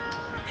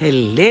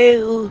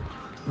Hello,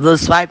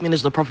 this 5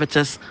 minutes, the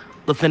prophetess,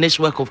 the finished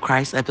work of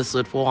Christ,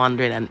 episode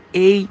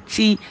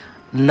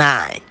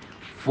 489.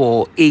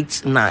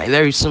 489.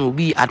 Very soon we'll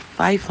be at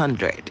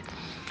 500.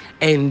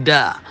 And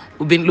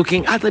we've been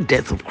looking at the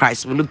death of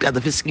Christ. We looked at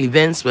the physical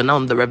events, we're now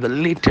on the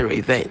revelatory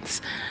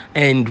events.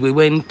 And we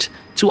went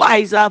to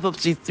Isaiah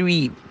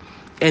 53,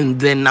 and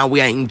then now we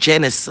are in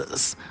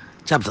Genesis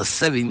chapter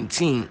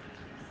 17.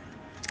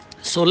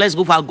 So let's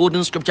go for our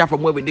golden scripture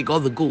from where we dig all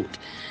the gold.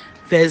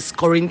 First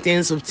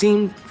Corinthians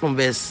 15 from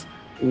verse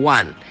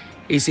 1.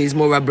 It says,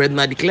 Moreover, brethren,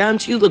 I declare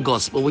unto you the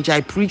gospel which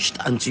I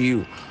preached unto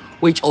you,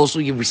 which also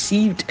you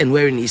received, and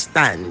wherein ye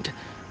stand,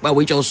 by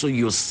which also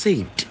you are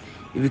saved.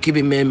 If you keep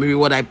in memory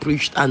what I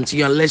preached unto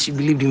you, unless you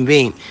believed in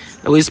vain.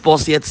 The way Paul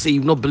here to say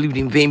you've not believed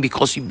in vain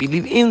because you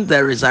believe in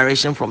the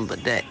resurrection from the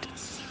dead.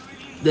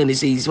 Then he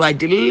says, So I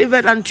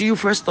delivered unto you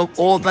first of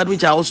all that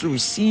which I also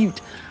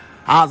received,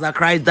 how that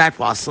Christ died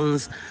for our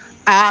sins,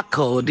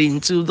 according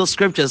to the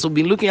scriptures. So we've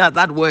been looking at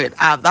that word,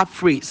 that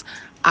phrase,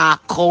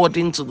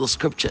 according to the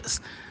scriptures.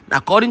 Now,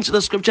 according to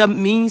the scripture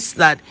means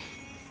that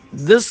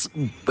this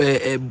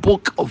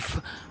book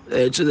of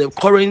to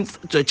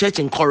the church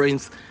in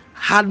Corinth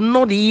had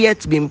not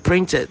yet been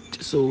printed.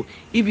 So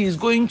if he's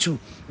going to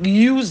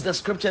use the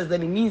scriptures,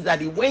 then it means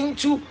that he went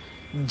to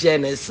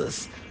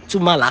Genesis, to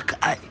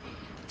Malachi,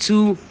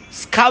 to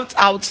scout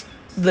out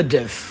the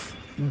death,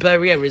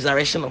 burial, and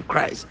resurrection of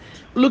Christ.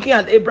 Looking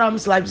at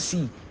Abraham's life,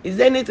 see, is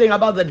there anything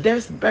about the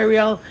death,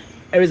 burial,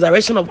 and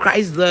resurrection of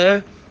Christ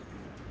there?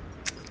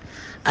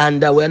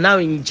 And we're now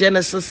in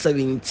Genesis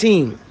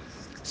 17.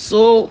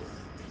 So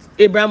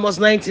Abraham was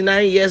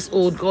 99 years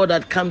old. God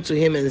had come to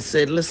him and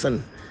said,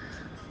 Listen,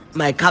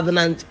 my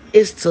covenant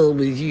is still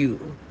with you,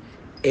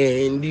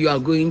 and you are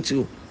going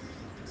to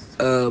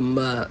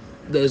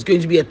there's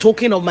going to be a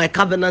token of my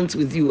covenant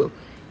with you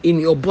in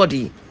your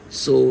body.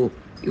 So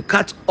you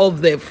cut off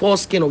the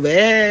foreskin of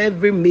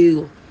every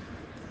male,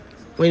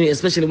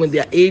 especially when they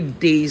are 8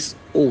 days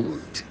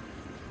old.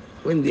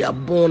 When they are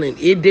born and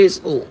 8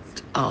 days old.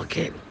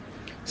 Okay.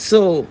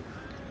 So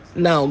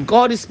now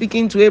God is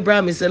speaking to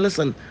Abraham. He said,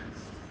 Listen,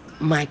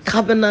 my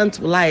covenant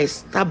will I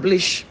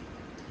establish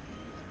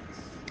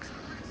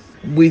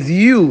with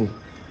you.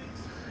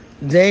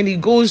 Then he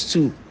goes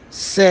to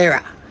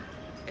Sarah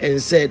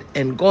and said,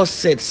 and God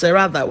said,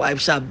 Sarah, thy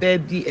wife shall bear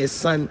thee a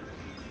son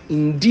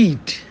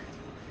indeed,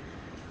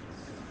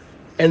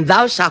 and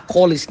thou shalt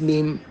call his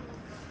name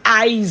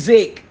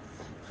Isaac.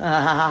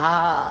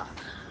 Now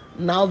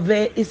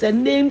there is a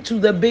name to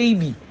the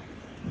baby.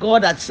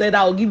 God had said,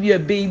 I'll give you a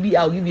baby,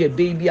 I'll give you a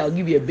baby, I'll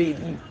give you a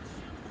baby.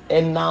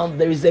 And now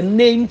there is a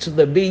name to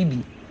the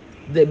baby.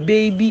 The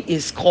baby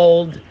is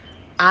called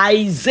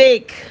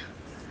Isaac.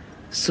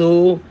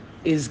 So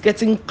it's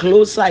getting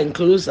closer and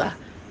closer.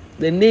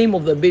 The name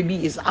of the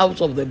baby is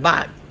out of the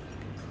bag.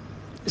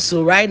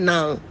 So right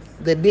now,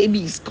 the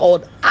baby is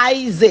called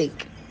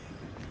Isaac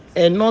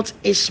and not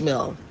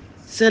Ishmael.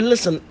 Said,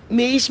 Listen,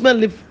 may Ishmael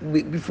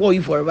live before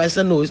you forever. I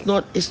said, no, it's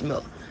not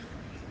Ishmael.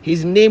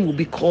 His name will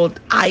be called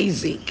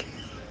Isaac,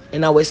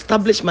 and I will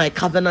establish my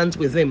covenant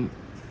with him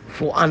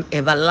for an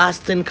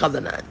everlasting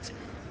covenant,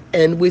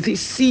 and with his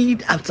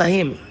seed after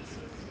him.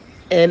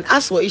 And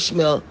as for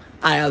Ishmael,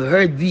 I have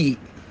heard thee.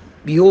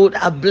 Behold,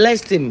 I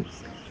blessed him,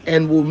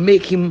 and will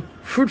make him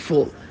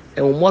fruitful,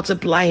 and will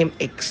multiply him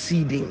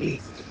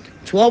exceedingly.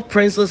 12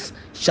 princes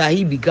shall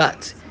he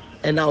begat,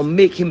 and I'll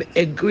make him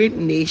a great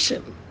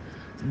nation.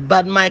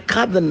 But my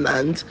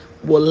covenant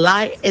will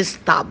I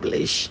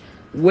establish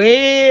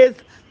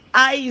with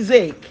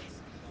Isaac.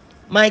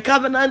 My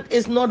covenant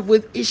is not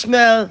with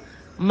Ishmael.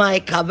 My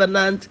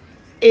covenant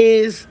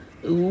is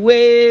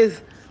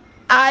with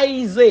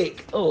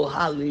Isaac. Oh,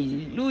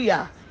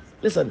 hallelujah.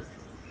 Listen,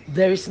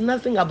 there is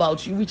nothing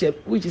about you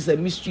which is a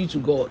mystery to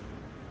God.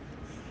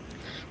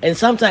 And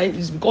sometimes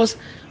it's because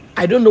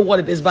I don't know what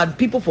it is, but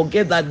people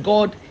forget that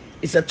God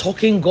is a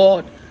talking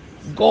God.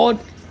 God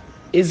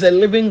is a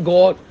living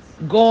God.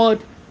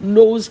 God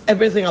knows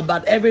everything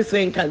about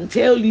everything, can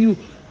tell you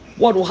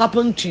what will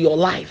happen to your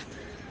life.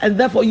 And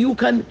therefore you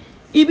can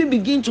even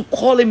begin to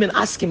call him and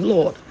ask him,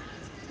 Lord,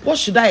 what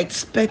should I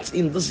expect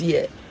in this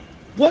year?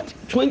 What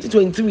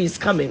 2023 is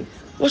coming?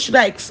 What should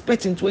I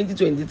expect in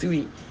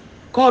 2023?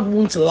 God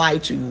won't lie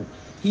to you.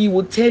 He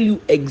will tell you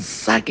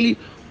exactly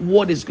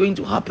what is going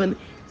to happen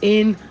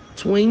in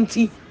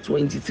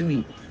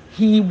 2023.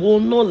 He will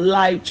not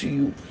lie to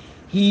you.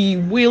 He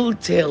will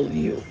tell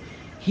you.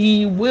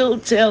 He will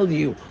tell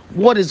you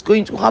what is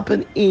going to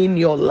happen in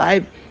your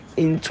life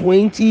in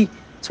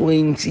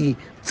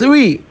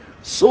 2023.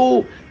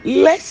 So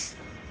let's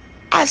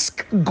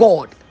ask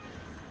God.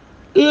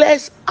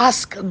 Let's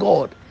ask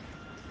God.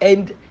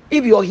 And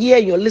if you're here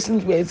and you're listening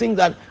to me and think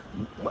that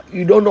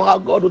you don't know how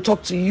God will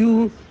talk to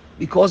you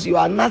because you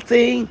are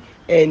nothing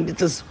and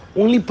it is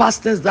only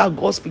pastors that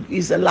God speaks,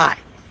 is a lie.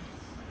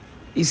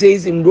 He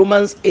says in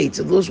Romans 8,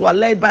 those who are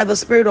led by the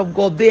Spirit of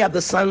God, they are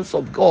the sons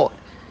of God.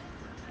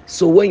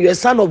 So when you're a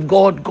son of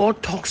God,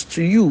 God talks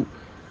to you.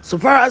 So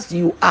far as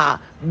you are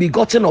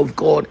begotten of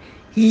God,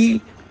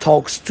 he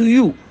talks to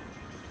you.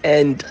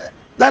 And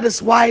That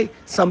is why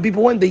some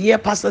people, when they hear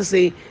pastor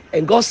say,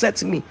 and God said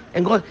to me,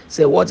 and God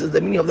said, what is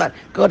the meaning of that?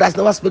 God has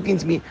never spoken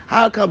to me.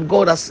 How come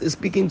God is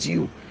speaking to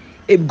you?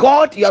 If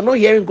God, you are not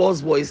hearing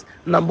God's voice,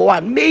 number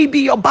one, maybe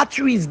your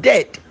battery is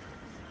dead.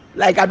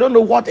 Like, I don't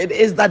know what it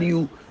is that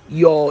your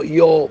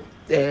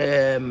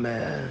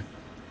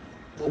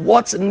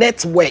what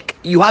network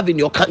you have in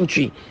your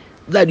country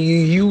that you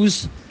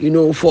use,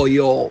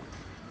 for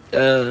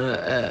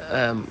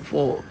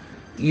for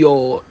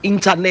your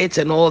internet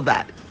and all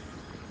that.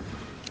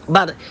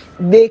 But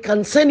they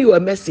can send you a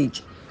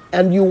message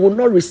and you will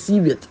not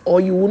receive it, or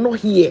you will not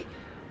hear.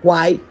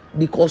 Why?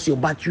 Because your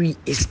battery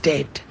is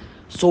dead.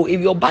 So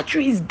if your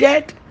battery is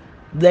dead,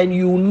 then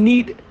you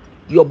need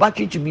your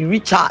battery to be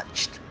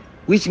recharged,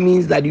 which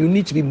means that you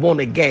need to be born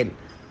again.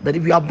 But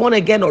if you are born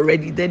again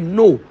already, then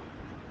know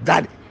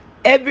that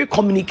every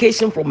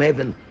communication from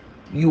heaven,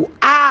 you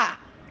are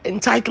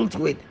entitled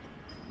to it.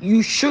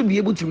 You should be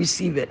able to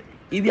receive it.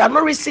 If you are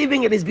not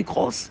receiving it, it's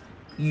because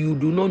you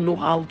do not know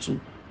how to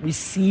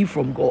receive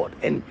from God.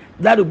 And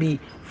that will be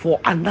for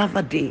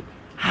another day.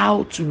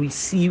 How to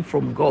receive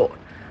from God,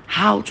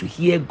 how to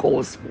hear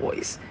God's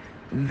voice.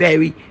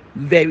 Very,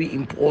 very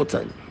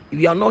important. If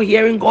you are not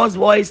hearing God's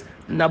voice,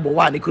 number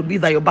one, it could be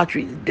that your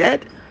battery is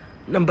dead.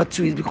 Number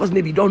two is because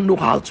maybe you don't know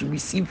how to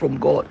receive from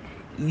God.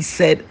 He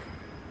said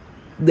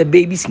the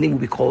baby's name will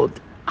be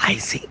called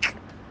Isaac.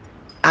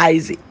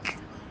 Isaac.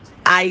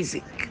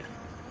 Isaac.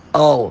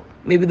 Oh,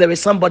 maybe there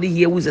is somebody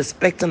here who's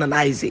expecting an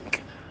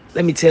Isaac.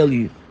 Let me tell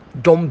you,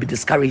 don't be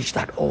discouraged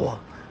at all,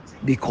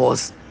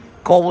 because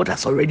God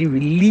has already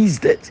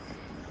released it.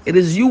 It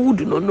is you who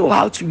do not know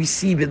how to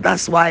receive it.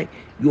 That's why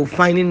you're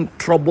finding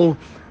trouble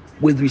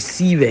with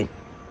receiving.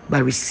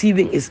 But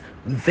receiving is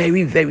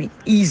very, very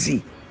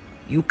easy.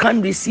 You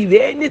can't receive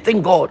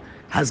anything God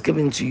has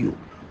given to you.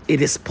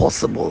 It is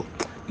possible.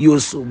 You're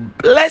so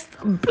blessed,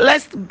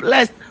 blessed,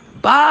 blessed.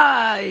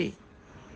 Bye.